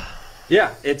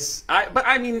 Yeah, but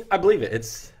I mean, I believe it.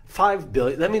 It's $5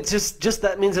 billion. That means just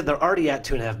that means that they're already at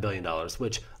 $2.5 billion,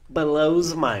 which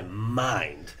blows my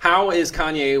mind. how is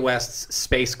Kanye West's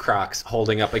space Crocs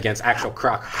holding up against actual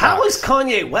Crocs? How is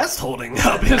Kanye West holding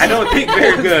up? I don't think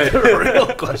very good. The real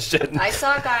question. I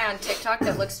saw a guy on TikTok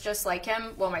that looks just like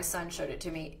him. Well, my son showed it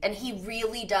to me, and he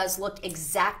really does look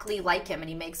exactly like him. And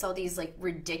he makes all these like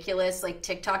ridiculous like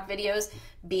TikTok videos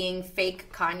being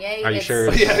fake Kanye. Are you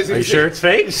sure? Yeah, Are you sure it's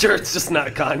fake? Sure, it's just not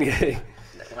Kanye.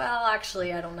 Well,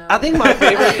 actually, I don't know. I think my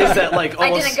favorite is that like I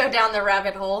almost didn't go down the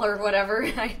rabbit hole or whatever.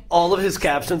 all of his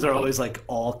captions are always like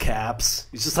all caps.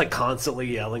 He's just like constantly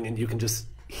yelling, and you can just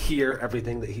hear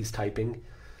everything that he's typing.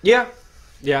 Yeah.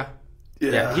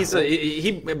 He's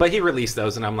but he released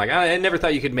those, and I'm like, I never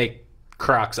thought you could make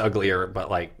Crocs uglier,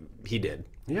 but like he did.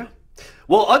 Yeah.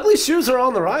 Well, ugly shoes are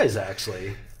on the rise,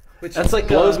 actually. Which that's like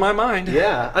blows my mind.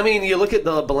 Yeah, I mean, you look at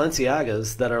the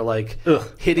Balenciagas that are like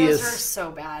hideous. Those are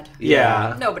so bad.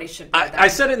 Yeah. Nobody should wear that. I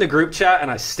said it in the group chat, and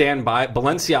I stand by it.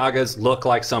 Balenciagas look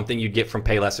like something you'd get from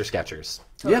Payless or Skechers.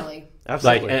 Totally. Yeah,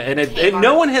 absolutely. Like, and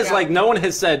no one has no one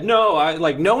has said no.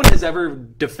 No one has ever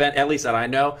at least that I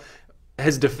know,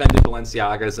 has defended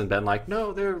Balenciagas and been like,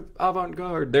 no, they're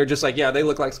avant-garde. They're just like, yeah, they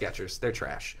look like Skechers. They're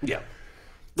trash. Yeah.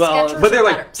 Well, Skechers but they're are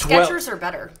like better. 12 Skechers are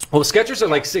better. Well, Skechers are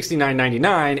like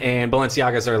 $69.99, and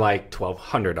Balenciagas are like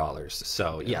 $1,200.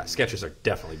 So yeah, Skechers are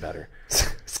definitely better.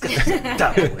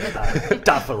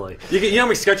 Definitely. You know how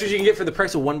many Skechers you can get for the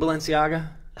price of one Balenciaga?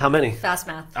 How many? Fast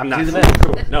math. I'm not. Do the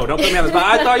math. No, don't put me on the spot.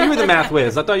 I thought you were the math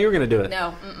whiz. I thought you were going to do it.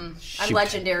 No, I'm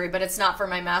legendary, but it's not for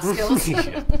my math skills.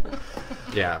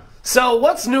 Yeah. So,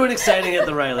 what's new and exciting at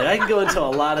the Riley? I can go into a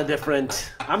lot of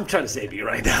different. I'm trying to save you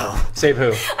right now. Save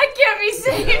who? I can't be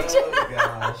saved. Oh,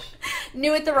 gosh.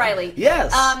 New at the Riley.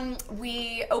 Yes.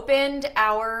 We opened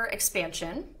our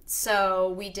expansion. So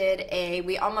we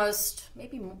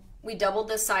we doubled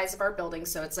the size of our building.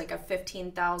 So it's like a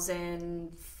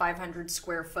 15,500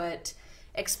 square foot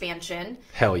expansion.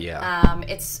 Hell yeah.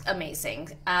 It's amazing.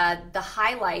 The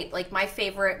highlight, like my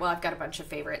favorite, well, I've got a bunch of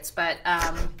favorites, but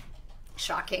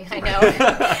shocking, I know.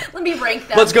 Let me rank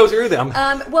them. Let's go through them.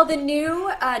 Well, the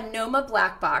new Noma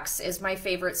Black Box is my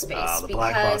favorite space the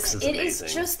Black Box because is it is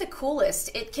amazing. just the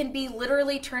coolest. It can be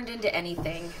literally turned into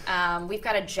anything. We've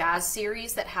got a jazz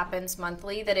series that happens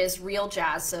monthly that is real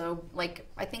jazz. So, like,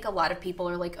 I think a lot of people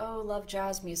are like, oh, love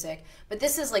jazz music. But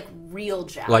this is, like, real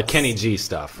jazz. Like Kenny G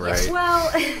stuff, right?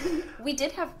 Well, we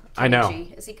did have I know. Kenny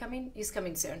G. Is he coming? He's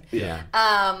coming soon. Yeah.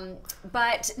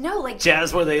 But, no, like...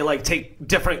 Jazz where they like take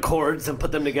different chords and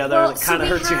put them together, Well, and it so kind of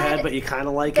we hurts your had head, but you kind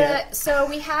of like it. So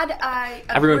we had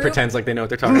Everyone group, pretends like they know what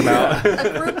they're talking about.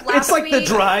 a group last It's like week. the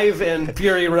Drive and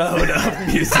Fury Road of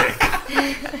music.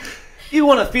 You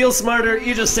want to feel smarter?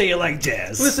 You just say you like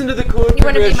jazz. Listen to the chord You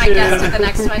want to be my guest progression. at the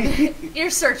next one? You're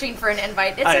searching for an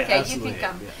invite. It's okay. You absolutely can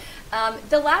come. am,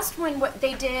 The last one,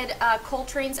 they did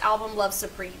Coltrane's album Love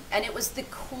Supreme, and it was the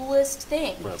coolest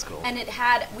thing. That's cool. And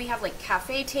we have like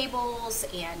cafe tables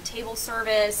and table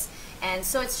service, and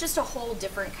so it's just a whole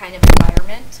different kind of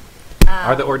environment.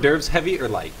 Are the hors d'oeuvres heavy or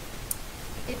light?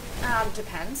 It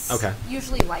depends. Okay.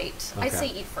 Usually light. I Okay. say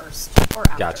eat first or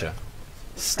after. Gotcha.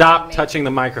 Stop probably me. touching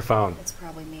the microphone. It's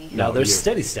probably me. No, there's you.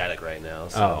 steady static right now.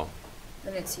 So. Oh.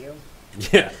 Then it's you.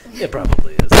 Yeah. It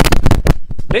probably is.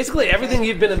 Basically, everything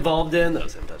you've been involved in, that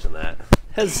was him touching that,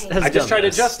 has I just done tried to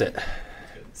this. adjust it.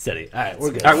 Steady. All right,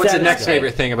 we're good. All right, what's the Steady, next steady.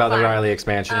 favorite thing about the Fine. Riley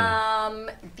expansion?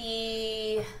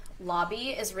 The lobby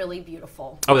is really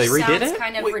beautiful. Oh, they redid Sounds it?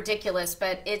 kind of ridiculous,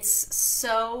 but it's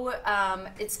so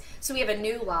so we have a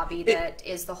new lobby that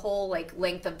is the whole like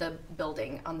length of the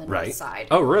building on the north Right. side.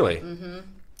 Oh, really? And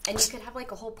you could have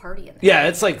like a whole party in there. Yeah,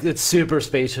 it's super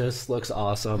spacious, looks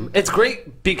awesome. It's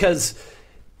great because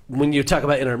when you talk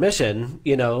about intermission,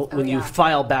 when you yeah.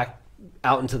 file back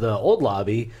out into the old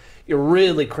lobby, you're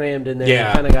really crammed in there. Yeah.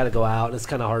 You kind of got to go out, and it's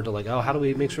kind of hard to how do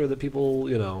we make sure that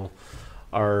people,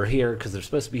 are here because they're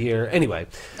supposed to be here. Anyway,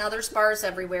 Now there's bars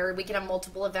everywhere. We can have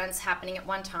multiple events happening at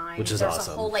one time. Which is There's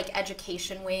awesome. a whole like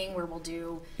education wing where we'll do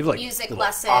You have, like, music little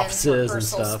lessons, offices and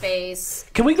rehearsal stuff. space.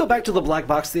 can we go back to the Black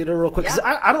Box Theater real quick? 'Cause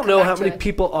Yeah, I don't come know back how to many it.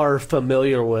 people are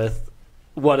familiar with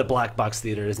what a black box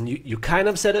theater is, and you kind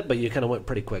of said it, but you kind of went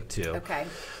pretty quick too. Okay.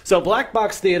 So black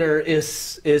box theater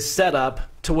is set up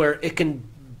to where it can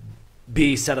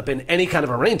be set up in any kind of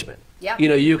arrangement. Yeah. You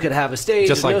know, you could have a stage,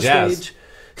 Just like no jazz.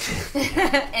 stage.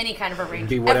 Any kind of arrangement.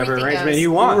 Be whatever Everything arrangement goes.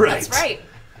 you want. Right. That's right.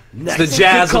 It's the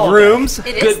jazz Good of call. rooms. It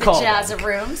is Good the call. jazz of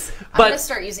rooms. I'm But- going to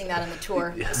start using that on the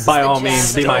tour. This is By the all jazz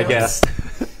means, be of my rooms. guest.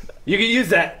 You can use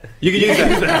that. You can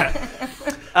use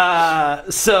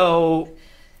that. So,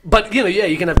 but you know, yeah,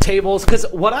 you can have tables. Because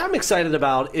what I'm excited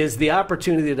about is the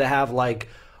opportunity to have like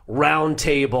round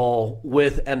table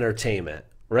with entertainment.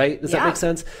 Right? Does that Yeah. make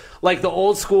sense? Like the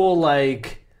old school,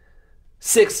 like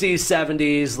 60s,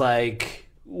 70s, like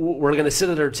we're gonna sit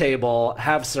at our table,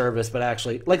 have service, but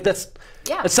actually, like that's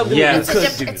something Yeah. we It's could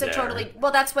a, do it's a there. totally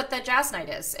well. That's what the jazz night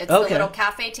is. It's Okay. the little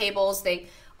cafe tables. They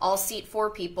all seat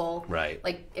 4 people. Right.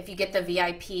 Like if you get the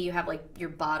VIP, you have like your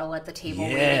bottle at the table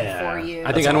waiting Yeah. for you.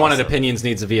 I think That's Unwanted awesome. Opinions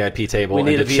needs a VIP table We and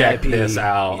need to a check VIP. this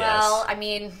out. Yeah. Well, I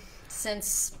mean,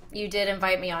 since you did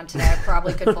invite me on today, I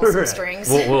probably could pull some Right. strings.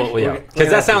 Yeah, because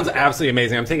that sounds absolutely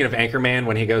amazing. I'm thinking of Anchorman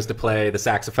when he goes to play the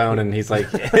saxophone and he's like,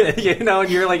 you know, and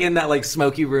you're like in that like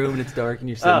smoky room and it's dark and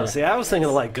you're sitting Oh, there. see, I was thinking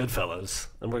of like Goodfellas,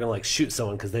 and we're gonna like shoot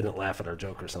someone because they didn't laugh at our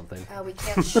joke or something. We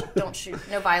can't. Don't shoot.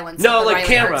 No violence. No, at the like Riley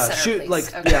camera, Arts Center, shoot, please.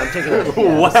 like Okay. yeah, I'm taking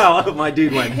it. Wow, my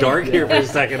dude went dark here for a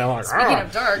second. I'm like, Speaking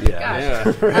of dark, Yeah.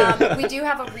 gosh. We do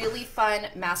have a really fun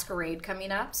masquerade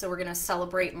coming up, so we're going to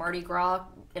celebrate Mardi Gras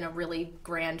in a really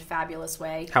grand, fabulous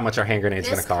way. how much are hand grenades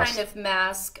going This to cost? kind of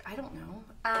mask, I don't know.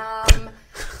 I'm not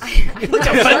sure to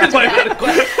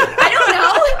that. I don't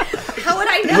know. How would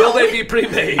I know? Will they be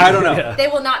pre-made? I don't know. Yeah. They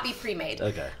will not be pre-made.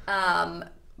 Okay.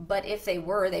 But if they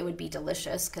were, they would be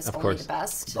delicious because only course. the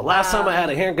best. The last time I had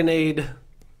a hand grenade,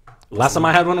 Last time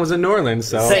I had one was in New Orleans,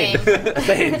 so Same.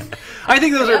 same. I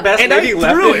think those are Yep. best And I maybe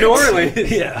left threw in it. New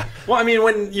Orleans. Yeah. Well, I mean,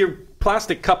 when your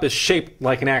plastic cup is shaped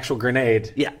like an actual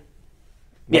grenade, Yeah.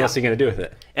 what else are you going to do with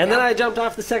it? And then I jumped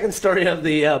off the second story of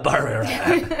the bar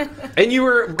area. And you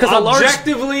were a large-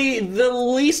 objectively the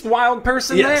least wild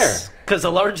person Yes. there. Because a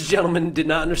large gentleman did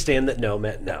not understand that no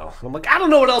meant no. I'm like, I don't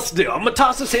know what else to do. I'm going to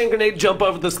toss this hand grenade, jump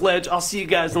over this ledge. I'll see you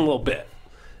guys in a little bit.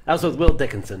 I was with Will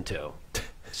Dickinson, too.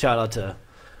 Shout out to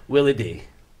Willie D.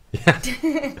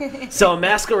 So a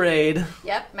masquerade.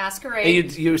 Yep, masquerade.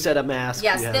 And you said a mask.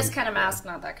 Yes, You had- this kind of mask,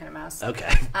 not that kind of mask. Okay.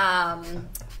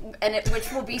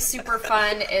 Which will be super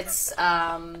fun. It's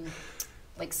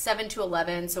like 7 to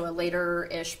 11, so a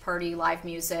later-ish party, live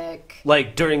music.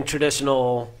 Like during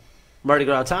traditional Mardi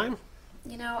Gras time?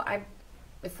 You know,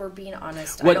 if we're being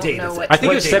honest, What I date don't know is what. it? I think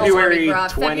What it's date? February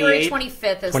February 28th.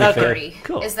 25th is 25th. the party.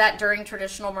 Cool. Is that during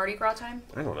traditional Mardi Gras time?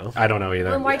 I don't know. I don't know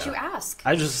either. Then why'd you ask?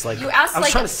 I was just like, You asked I was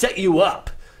like trying a- to set you up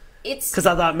It's. because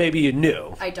I thought maybe you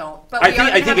knew. I don't. But I we think-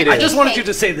 are I think having it a is. I just king wanted cake. you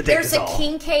to say the date There's is a all.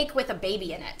 king cake with a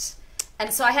baby in it.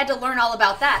 And so I had to learn all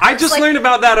about that. I There's just like- learned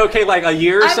about that, like a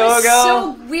year or I so was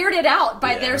ago. so weirded out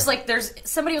by Yeah. there's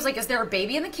somebody was like, is there a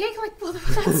baby in the cake? I'm like, well,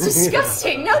 that's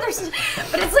disgusting. No, there's,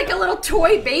 but it's like a little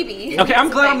toy baby. Okay, I'm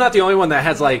It's glad okay. I'm not the only one that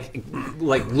has like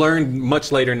learned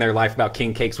much later in their life about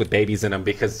king cakes with babies in them,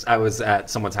 because I was at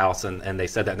someone's house and they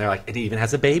said that and they're like, it even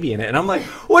has a baby in it, and I'm like,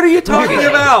 what are you talking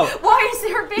about? Why is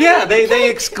there a baby? Yeah, in the they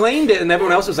cake? exclaimed it and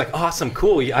everyone else was like, awesome,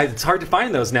 cool. It's hard to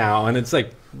find those now, and it's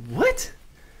like, what?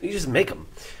 You just make them.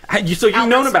 So you've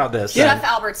known Albert's- about this? Chef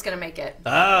Albert's gonna make it with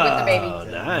the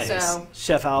baby. Nice. So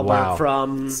Chef Albert Wow.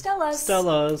 from Stella's.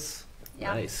 Stella's.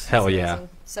 Yeah. Nice. Hell It's yeah. amazing.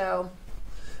 So.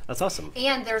 That's awesome.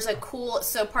 And there's a cool,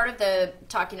 so part of the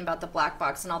talking about the black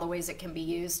box and all the ways it can be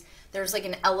used, there's like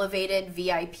an elevated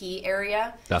VIP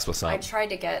area. That's what's I up. tried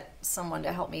to get someone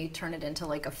to help me turn it into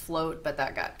like a float, but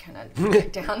that got kind of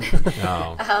kicked down.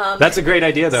 Oh. That's a great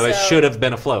idea, though. It so- should have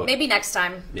been afloat. Maybe next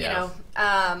time, Yeah. you know.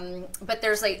 But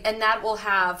there's like, and that will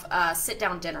have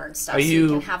sit-down dinner and stuff. Are so you you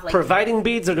can have like providing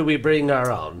beads or do we bring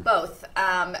our own? both.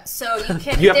 So you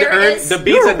can. You have to there earn is- the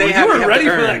beats that they have. You You were have ready to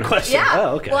for earn. that question. Yeah.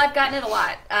 Oh, okay. Well, I've gotten it a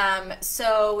lot.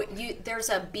 So there's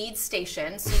a bead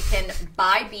station, so you can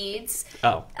buy beads.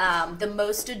 Oh. The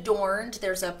most adorned,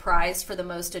 there's a prize for the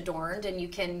most adorned, and you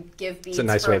can give beads a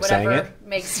nice for way of saying whatever it.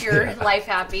 makes your life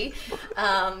happy.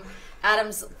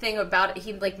 Adam's thing about it,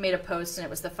 he like made a post and it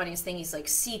was the funniest thing. He's like,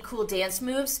 see cool dance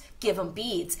moves, give them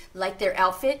beads. Like their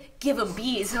outfit, give them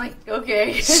beads. I'm like,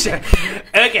 okay.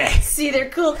 Okay. See, they're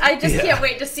cool. I just can't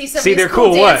wait to see some See, of these they're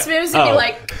cool cool dance what? moves and be Oh.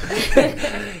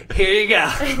 like, Here you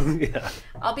go. Yeah.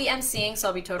 I'll be emceeing, so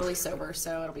I'll be totally sober,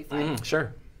 so it'll be fine.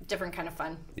 Sure. Different kind of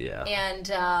fun. Yeah.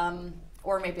 And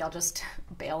or maybe I'll just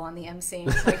bail on the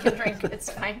emceeing so I can drink.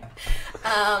 It's fine.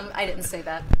 I didn't say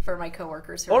that for my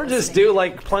coworkers. Who Or are just listening. do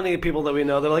like plenty of people that we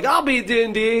know. They're like, I'll be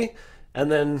D&D.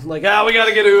 And then, like, we got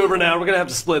to get an Uber now. We're going to have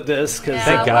to split this. Cause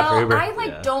Thank God for Uber.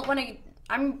 I don't want to.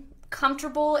 I'm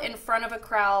comfortable in front of a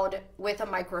crowd with a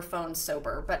microphone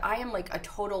sober, but I am like a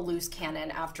total loose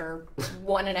cannon after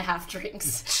 1.5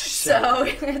 drinks. So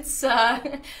it's I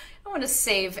want to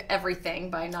save everything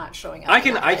by not showing up. I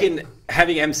can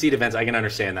having emceed events. I can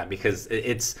understand that because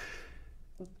it's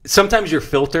sometimes your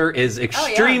filter is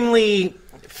extremely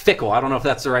fickle. I don't know if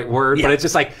that's the right word, but it's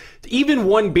just like even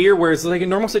one beer, where it's like a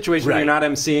normal situation when you're not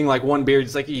emceeing, like one beer,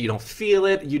 it's like you don't feel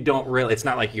it, you don't really. It's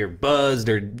not like you're buzzed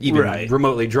or even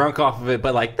remotely drunk off of it,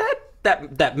 but like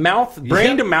that mouth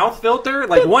brain to mouth filter,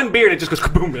 like one beer and it just goes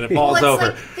kaboom and it falls over.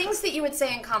 Like things that you would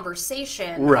say in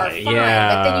conversation are fine,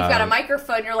 but then you've got a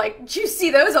microphone. You're like, did you see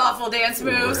those awful dance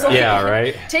moves? Like,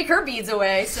 right. Take her beads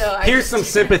away. So here's some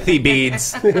sympathy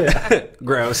beads.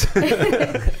 Gross.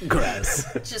 Gross.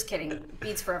 Just kidding.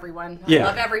 Beads for everyone. I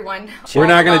love everyone. We're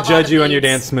not going to judge you on your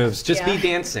dance moves. Just be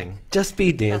dancing. Just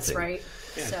be dancing. That's right.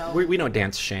 Yeah. So We don't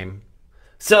dance shame.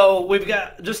 So we've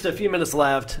got just a few minutes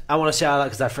left. I want to shout out,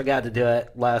 because I forgot to do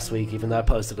it last week, even though I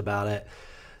posted about it,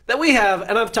 that we have,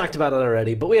 and I've talked about it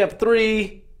already, but we have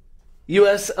 3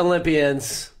 U.S.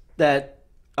 Olympians that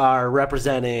are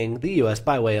representing the U.S.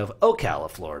 by way of Ocala,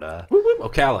 Florida.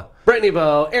 Ocala. Brittany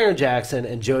Bowe, Aaron Jackson,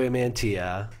 and Joey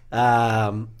Mantilla.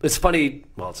 It's funny.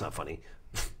 Well, it's not funny.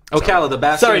 Ocala, the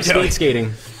bastard of speed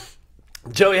skating.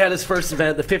 Joey had his first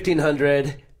event, the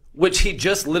 1500, which he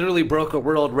just literally broke a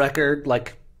world record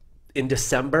like in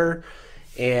December,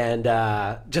 and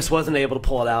just wasn't able to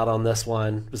pull it out on this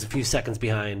one. It was a few seconds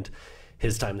behind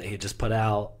his time that he had just put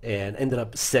out, and ended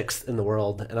up 6th in the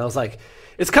world. And I was like,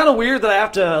 it's kind of weird that I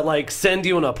have to like send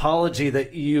you an apology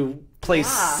that you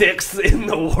placed 6th in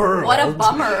the world. what a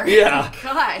bummer. Yeah.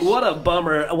 Gosh. What a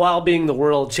bummer while being the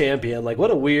world champion. Like,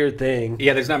 what a weird thing.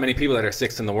 Yeah, there's not many people that are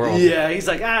 6th in the world. Yeah, he's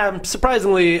like,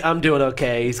 surprisingly, I'm doing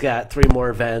okay. He's got 3 more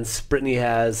events. Brittany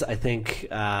has, I think,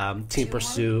 Team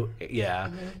Pursuit.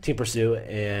 Yeah, Team Pursuit.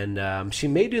 And she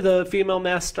may do the female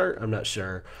mass start. I'm not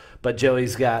sure. But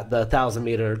Joey's got the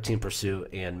 1,000-meter Team Pursuit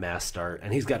and mass start,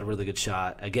 and he's got a really good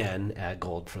shot, again, at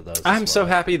gold for those. I'm so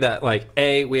happy that, like,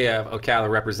 A, we have Ocala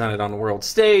represented on the world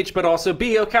stage, but also,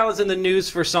 B, Ocala's in the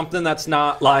news for something that's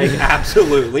not, like,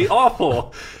 absolutely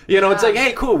awful. You know, it's like,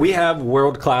 hey, cool, we have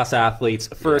world-class athletes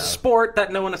for a sport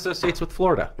that no one associates with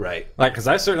Florida. Right. Like, because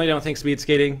I certainly don't think speed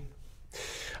skating...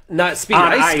 Not speed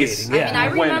on ice skating. I mean, I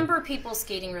remember people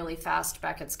skating really fast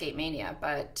back at Skate Mania,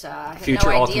 but I had Future no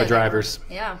idea Ultimate drivers.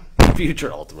 Yeah.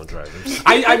 Future Ultimate drivers.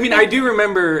 I mean, I do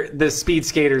remember the speed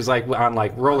skaters like on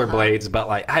like rollerblades, but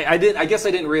like I guess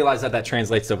I didn't realize that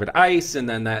translates over to ice, and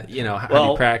then that how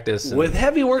do you practice? And... With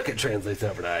heavy work, it translates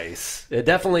over to ice. It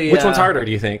definitely. Which one's harder?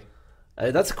 Do you think?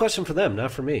 That's a question for them,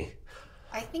 not for me.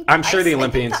 I'm sure the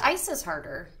Olympians. I think the ice is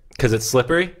harder Because it's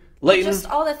slippery. Leighton, just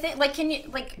all the things. Like, can you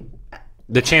like?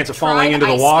 The chance of falling into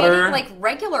the water, skating, like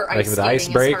regular ice if the skating, ice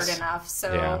breaks. is hard enough.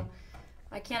 So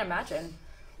I can't imagine.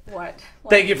 What?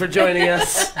 Thank you for joining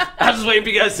us. I was waiting for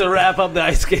you guys to wrap up the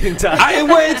ice skating time.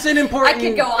 It's an important. I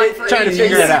could go on for trying to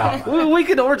figure it out. We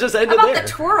could, or just end How it about there. the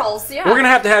twirls? Yeah. We're gonna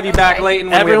have you back, Leighton.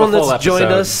 When Everyone we have a full that's joined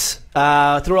episode.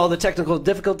 us through all the technical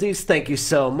difficulties, thank you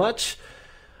so much.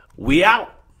 We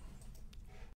out.